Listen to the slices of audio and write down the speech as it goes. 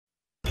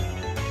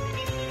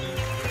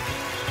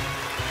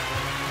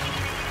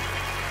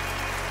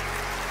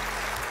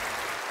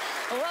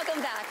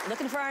Welcome back.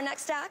 Looking for our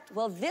next act?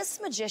 Well, this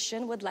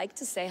magician would like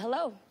to say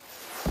hello.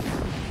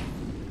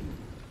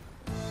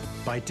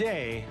 By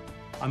day,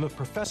 I'm a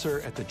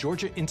professor at the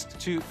Georgia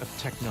Institute of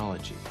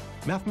Technology.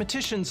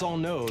 Mathematicians all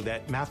know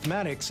that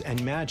mathematics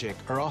and magic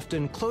are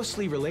often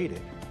closely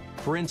related.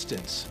 For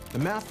instance, the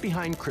math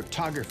behind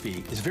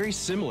cryptography is very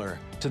similar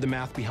to the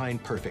math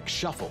behind perfect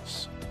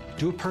shuffles.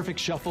 Do a perfect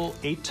shuffle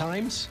 8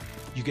 times,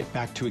 you get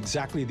back to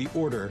exactly the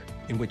order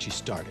in which you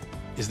started.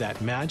 Is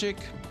that magic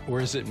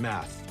or is it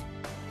math?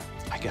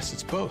 I guess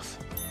it's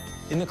both.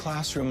 In the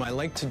classroom, I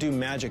like to do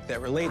magic that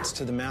relates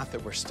to the math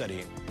that we're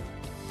studying,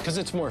 because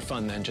it's more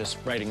fun than just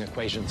writing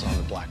equations on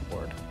the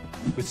blackboard.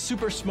 With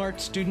super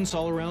smart students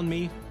all around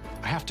me,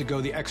 I have to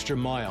go the extra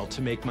mile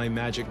to make my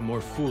magic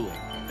more fooling.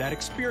 That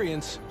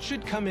experience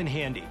should come in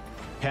handy.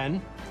 Penn,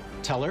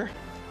 Teller,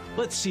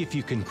 let's see if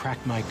you can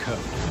crack my code.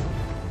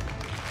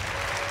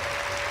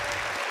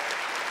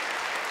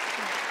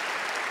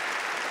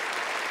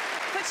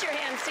 Put your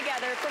hands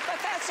together for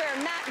Professor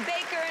Matt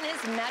Baker and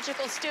his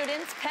magical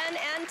students, Penn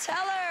and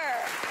Teller.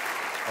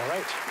 All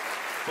right.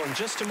 Well, in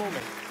just a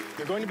moment,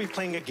 you're going to be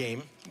playing a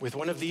game with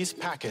one of these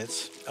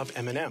packets of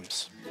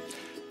M&Ms.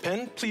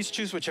 Penn, please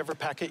choose whichever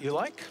packet you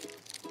like.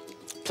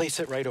 Place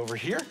it right over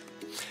here.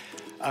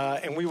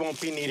 And we won't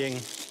be needing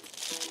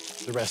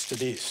the rest of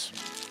these.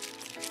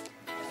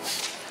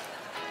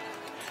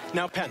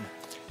 Now, Penn,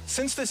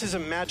 since this is a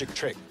magic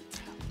trick,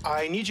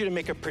 I need you to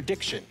make a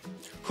prediction.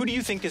 Who do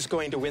you think is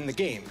going to win the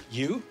game,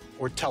 you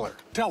or Teller?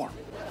 Teller.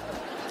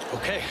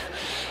 Okay.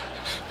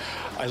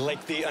 I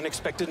like the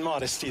unexpected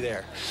modesty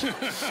there.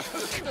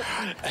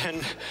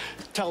 And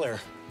Teller,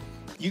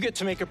 you get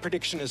to make a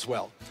prediction as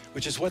well,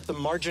 which is what the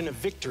margin of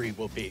victory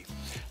will be.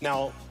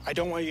 Now, I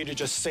don't want you to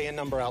just say a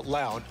number out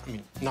loud. I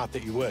mean, not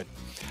that you would.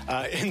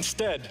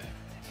 Instead,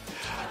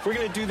 we're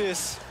going to do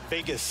this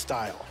Vegas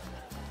style.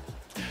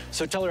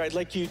 So, Teller, I'd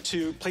like you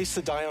to place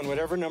the die on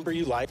whatever number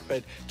you like,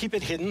 but keep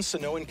it hidden so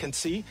no one can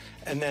see,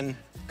 and then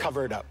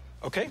cover it up,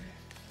 okay?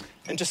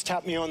 And just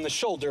tap me on the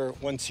shoulder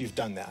once you've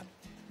done that.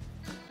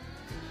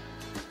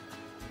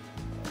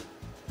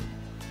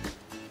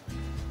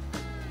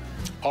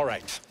 All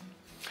right.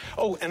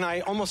 Oh, and I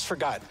almost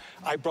forgot.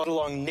 I brought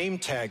along name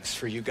tags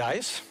for you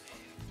guys.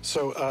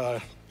 So,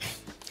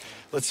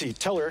 let's see.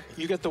 Teller,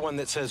 you get the one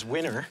that says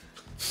winner.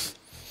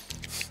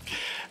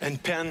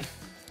 And Penn,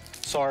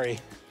 sorry,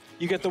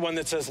 you get the one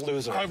that says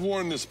loser. I've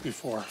worn this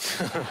before.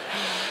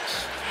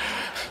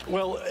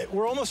 Well,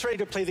 we're almost ready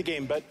to play the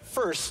game, but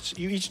first,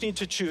 you each need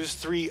to choose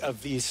 3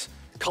 of these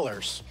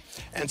colors.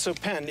 And so,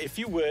 Penn, if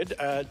you would,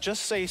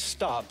 just say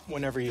stop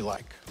whenever you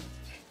like.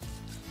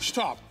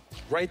 Stop.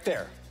 Right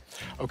there.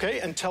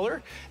 Okay, and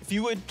Teller, if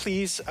you would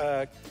please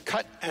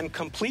cut and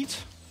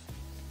complete.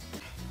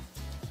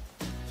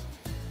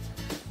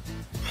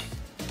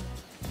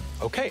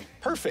 Okay,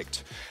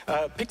 perfect.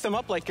 Pick them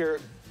up like you're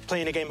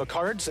playing a game of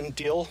cards and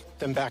deal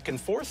them back and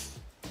forth.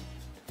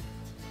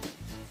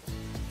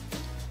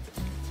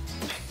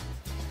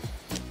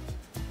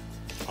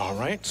 All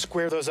right,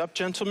 square those up,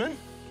 gentlemen.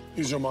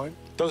 These are mine.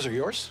 Those are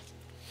yours.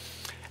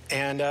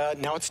 And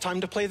now it's time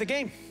to play the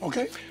game.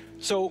 Okay.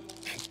 So,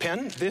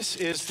 Penn, this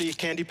is the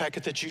candy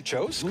packet that you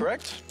chose,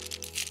 correct?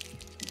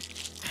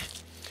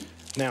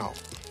 Now,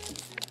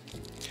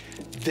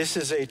 this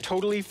is a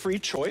totally free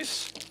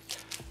choice.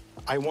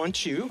 I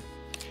want you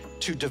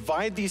to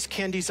divide these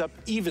candies up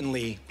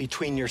evenly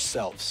between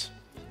yourselves.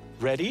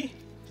 Ready,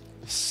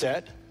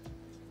 set,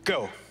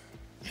 go.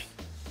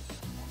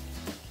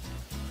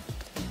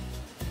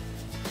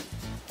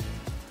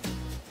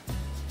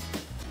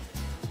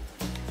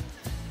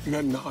 You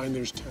got 9,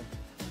 there's 10.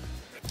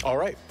 All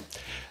right.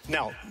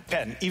 Now,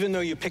 Penn, even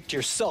though you picked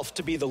yourself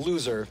to be the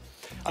loser,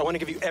 I want to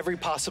give you every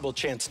possible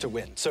chance to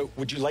win. So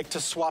would you like to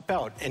swap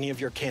out any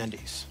of your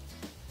candies?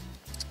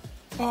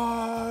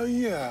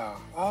 Yeah.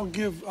 I'll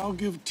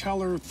give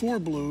Teller 4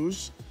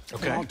 blues.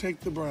 Okay. And I'll take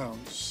the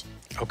browns.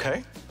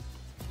 Okay.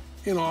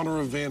 In honor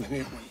of Van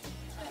Halen.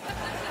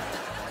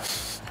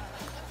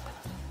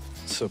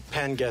 So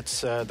Penn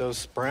gets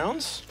those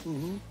browns.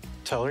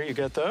 Teller, you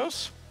get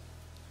those.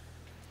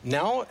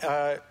 Now,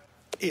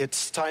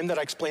 it's time that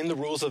I explain the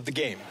rules of the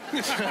game.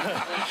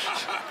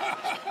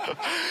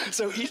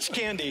 So each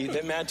candy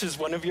that matches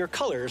one of your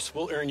colors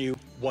will earn you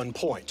 1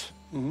 point.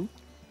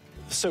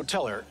 So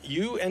Teller,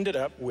 you ended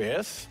up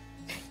with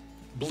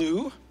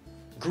blue,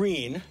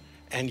 green,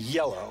 and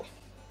yellow.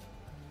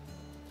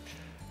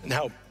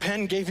 Now,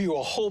 Penn gave you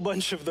a whole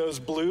bunch of those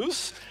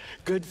blues.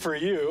 Good for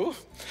you.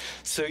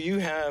 So you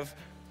have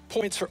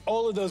points for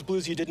all of those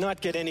blues. You did not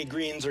get any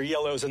greens or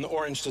yellows, and the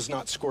orange does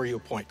not score you a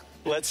point.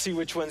 Let's see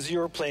which ones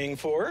you're playing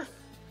for.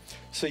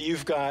 So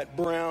you've got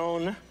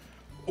brown,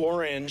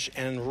 orange,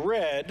 and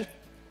red.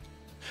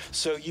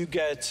 So you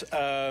get,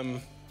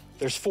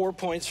 there's 4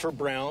 points for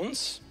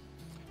browns,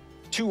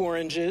 2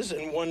 oranges,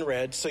 and 1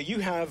 red. So you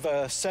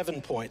have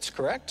 7 points,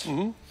 correct?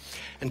 And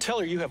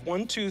Teller, you have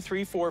 1, 2,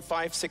 3, 4,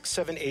 5, 6,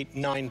 7, 8,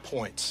 9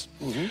 points.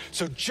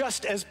 So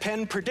just as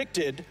Penn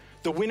predicted,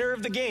 the winner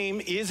of the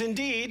game is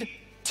indeed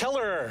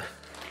Teller.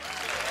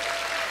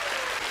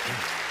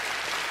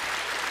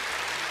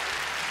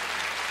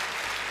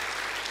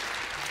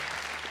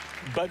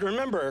 But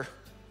remember,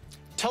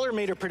 Teller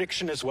made a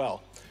prediction as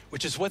well,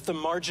 which is what the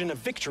margin of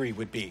victory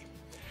would be.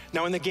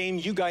 Now, in the game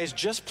you guys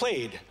just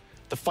played,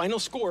 the final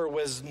score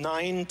was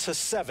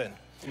 9-7,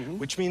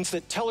 which means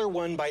that Teller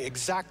won by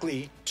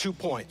exactly 2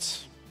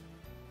 points.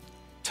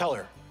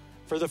 Teller,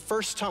 for the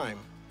first time,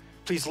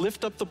 please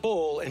lift up the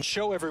bowl and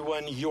show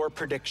everyone your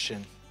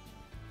prediction.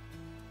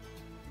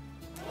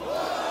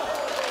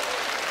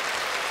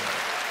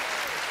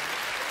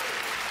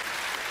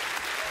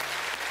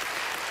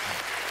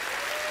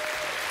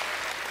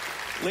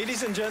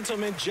 Ladies and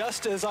gentlemen,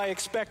 just as I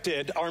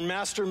expected, our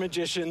master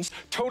magicians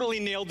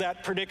totally nailed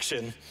that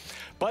prediction.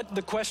 But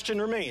the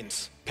question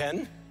remains,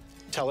 Penn,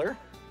 Teller,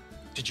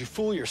 did you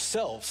fool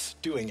yourselves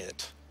doing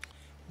it?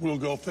 We'll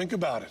go think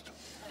about it.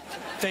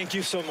 Thank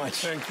you so much.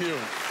 Thank you.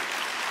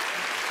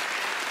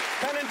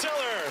 Penn and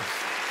Teller.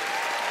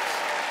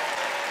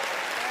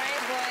 All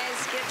right,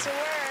 boys, get to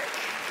work.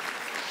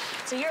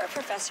 So you're a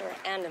professor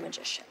and a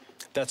magician.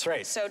 That's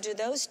right. So do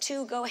those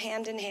two go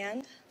hand in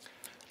hand?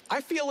 I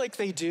feel like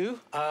they do.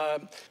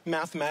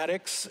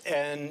 Mathematics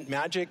and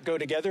magic go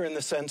together in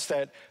the sense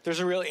that there's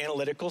a real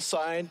analytical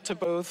side to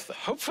both.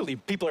 Hopefully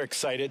people are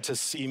excited to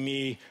see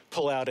me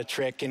pull out a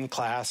trick in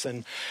class,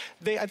 and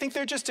I think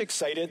they're just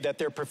excited that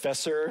their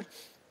professor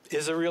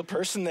is a real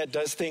person that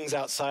does things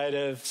outside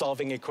of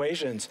solving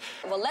equations.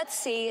 Well, let's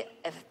see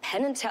if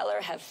Penn and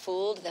Teller have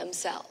fooled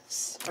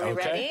themselves. Are we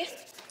ready?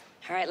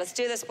 All right, let's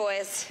do this,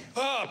 boys.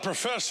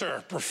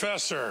 Professor,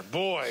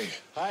 boy.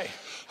 Hi.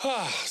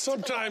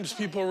 Sometimes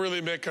people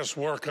really make us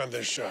work on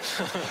this show.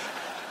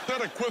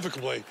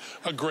 Unequivocably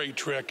a great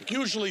trick.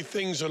 Usually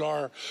things that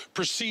are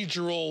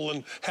procedural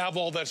and have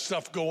all that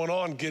stuff going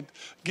on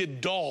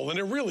get dull, and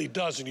it really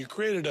doesn't. You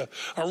created a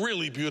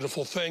really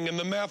beautiful thing, and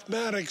the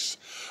mathematics,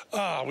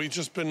 we've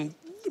just been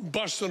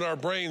busting our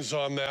brains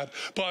on that.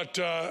 But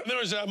there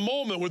was that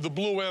moment with the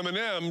blue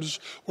M&Ms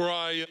where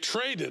I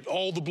traded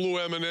all the blue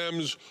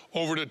M&Ms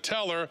over to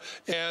Teller,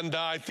 and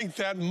I think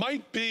that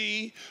might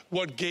be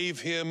what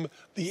gave him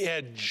the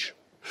edge.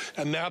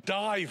 And that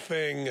die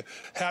thing,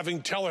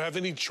 having Teller have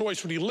any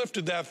choice, when he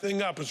lifted that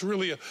thing up, it's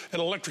really an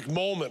electric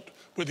moment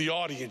with the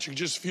audience. You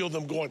just feel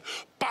them going,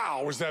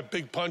 pow, as that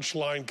big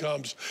punchline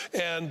comes.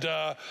 And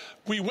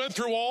we went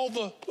through all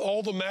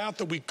the math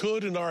that we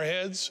could in our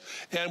heads,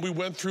 and we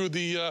went through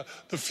the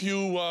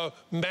few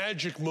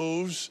magic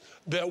moves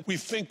that we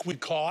think we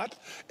caught.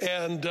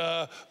 And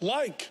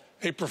like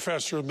a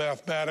professor of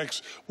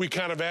mathematics, we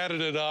kind of added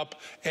it up,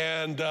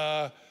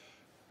 and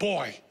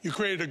boy, you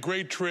created a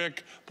great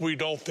trick, but we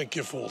don't think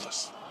you fooled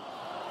us.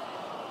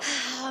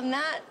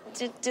 Matt,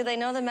 do they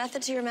know the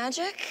method to your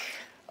magic?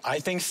 I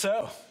think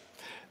so.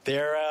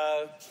 They're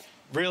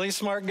really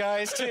smart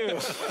guys, too.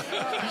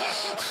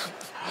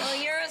 Well,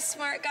 you're a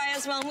smart guy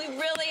as well, and we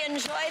really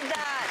enjoyed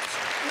that.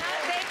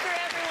 Matt Baker,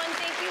 everyone,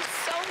 thank you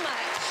so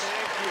much.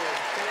 Thank you.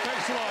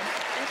 Thanks a lot.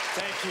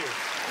 Thank you.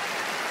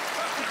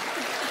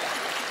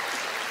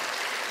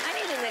 I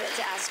need a minute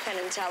to ask Penn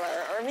and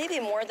Teller, or maybe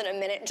more than a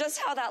minute, just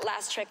how that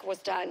last trick was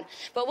done.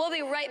 But we'll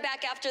be right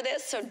back after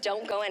this, so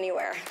don't go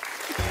anywhere.